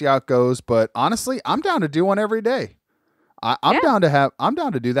 We're gonna see how it goes. But honestly, I'm down to do one every day. I'm Yeah. I'm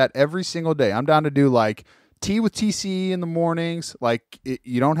down to do that every single day. I'm down to do like tea with TCE in the mornings. Like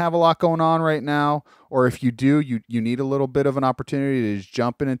you don't have a lot going on right now, or if you do, you need a little bit of an opportunity to just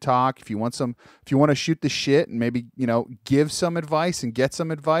jump in and talk. If you want to shoot the shit and maybe, you know, give some advice and get some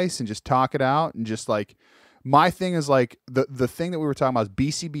advice and just talk it out and just like, my thing is like the thing that we were talking about is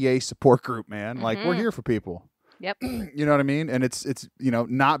BCBA support group, man. Like we're here for people. Yep. You know what I mean? And it's you know,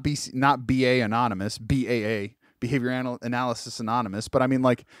 not BA Anonymous, BAA, Behavior Analysis Anonymous, but I mean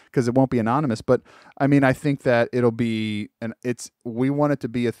like, because it won't be anonymous, but I mean, I think that it'll be, and we want it to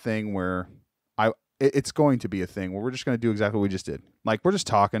be a thing where it's going to be a thing where we're just going to do exactly what we just did. Like we're just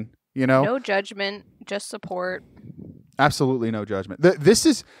talking, you know? No judgment, just support. Absolutely no judgment. This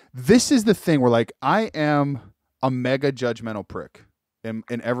is the thing where like I am a mega judgmental prick in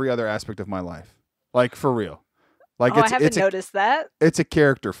every other aspect of my life. Like for real. Like I haven't noticed that. It's a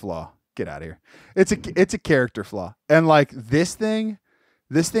character flaw. Get out of here. It's a character flaw. And like this thing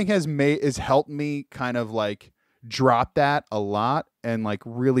has helped me kind of like drop that a lot and like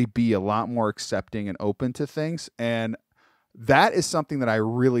really be a lot more accepting and open to things. And that is something that I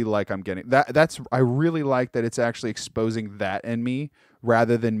really like. I'm getting I really like that it's actually exposing that in me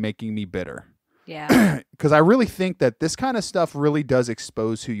rather than making me bitter. Yeah. Because I really think that this kind of stuff really does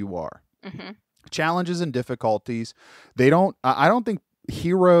expose who you are. Mm-hmm. Challenges and difficulties. I don't think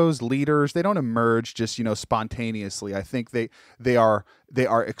heroes, leaders, they don't emerge just, spontaneously. I think they are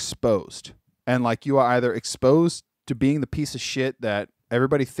exposed. And like you are either exposed to being the piece of shit that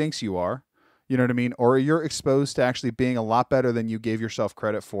everybody thinks you are, you know what I mean? Or you're exposed to actually being a lot better than you gave yourself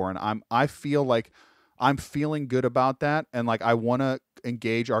credit for. And I feel like I'm feeling good about that. And like, I want to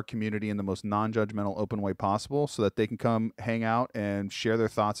engage our community in the most non-judgmental, open way possible so that they can come hang out and share their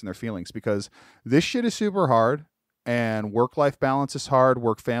thoughts and their feelings, because this shit is super hard and work-life balance is hard.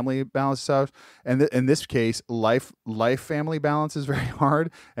 Work-family balance is hard. And in this case, life-family balance is very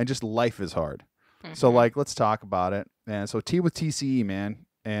hard, and just life is hard. Mm-hmm. So like, let's talk about it. And so Tea with TCE, man.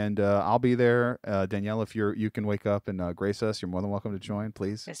 And I'll be there. Danielle, if you can wake up and grace us, you're more than welcome to join,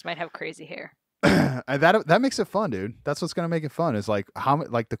 please. This might have crazy hair. That makes it fun, dude. That's what's gonna make it fun. Is like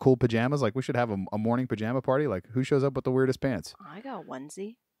like the cool pajamas. Like we should have a morning pajama party. Like who shows up with the weirdest pants? I got a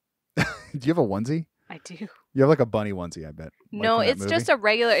onesie. Do you have a onesie? I do. You have like a bunny onesie, I bet. No, it's just a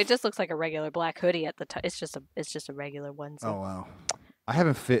regular. It just looks like a regular black hoodie at the top. It's just a regular onesie. Oh wow, I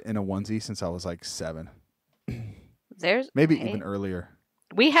haven't fit in a onesie since I was like 7. There's maybe even earlier.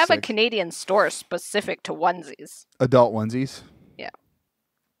 We have 6. A Canadian store specific to onesies. Adult onesies. Yeah.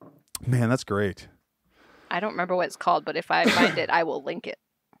 Man, that's great. I don't remember what it's called, but if I find it, I will link it.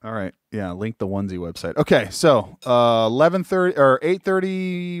 All right. Yeah, link the onesie website. Okay, so 11:30 or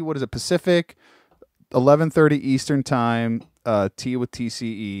 8:30, what is it, Pacific, 11:30 Eastern time, Tea with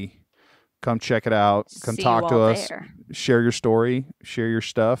TCE. Come check it out. Come talk to us. There. Share your story. Share your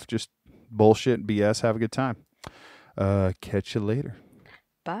stuff. Just bullshit, BS. Have a good time. Catch you later.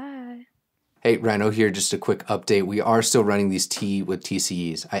 Bye. Hey, Rhino here. Just a quick update. We are still running these Tea with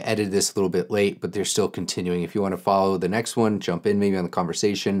TCEs. I edited this a little bit late, but they're still continuing. If you want to follow the next one, jump in maybe on the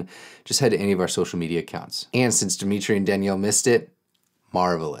conversation, just head to any of our social media accounts. And since Dimitri and Danielle missed it,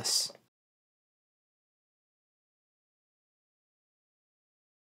 marvelous.